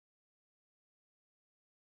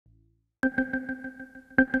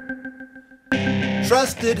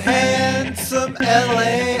Trusted, handsome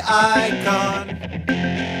LA icon,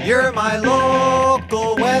 you're my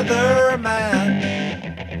local weatherman.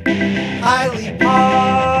 Highly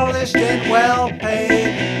polished and well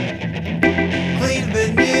paid, clean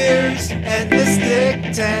veneers and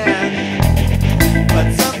mystic tan.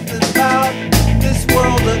 But something about this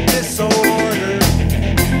world of disorder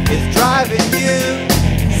is driving you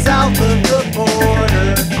south of the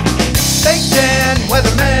border. Fake tan,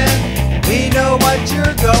 weatherman, we know what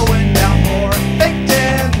you're going down for. Fake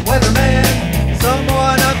tan, weatherman,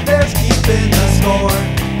 someone up there's keeping the score.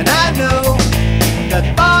 And I know the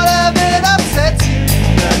thought of it upsets you.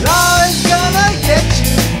 The law is gonna get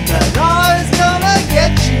you. The law is gonna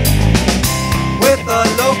get you. With a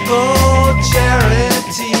local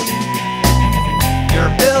charity,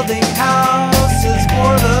 you're building houses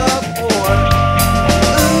for the poor.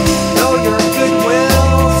 Though your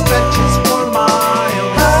goodwill stretches for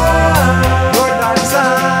miles, your dark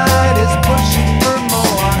side is pushing for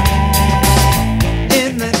more.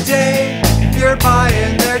 In the day, you're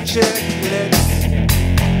buying their chicklets.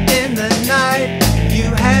 In the night,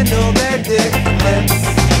 you handle their dick flips.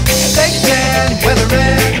 Fake tan,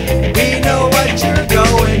 weatherman, we know what you're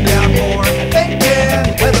going down for. Fake tan,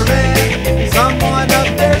 weatherman, someone up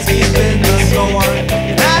there's keeping the score.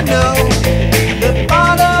 And I know the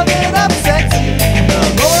thought of it upsets you. The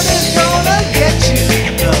Lord is gonna get you.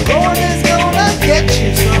 The Lord is gonna get you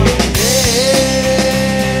someday.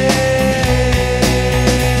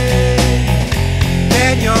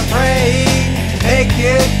 And you're praying, make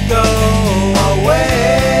it go away.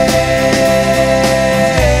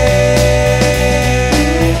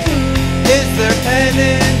 Is there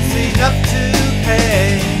penance enough to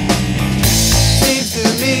pay? Seems to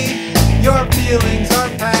me your feelings are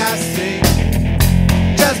passing.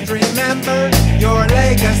 Just remember your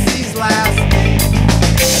legacy's lasting.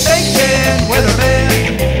 Fake tan,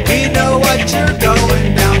 weatherman, we know what you're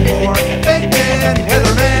going down for. Fake tan, weatherman,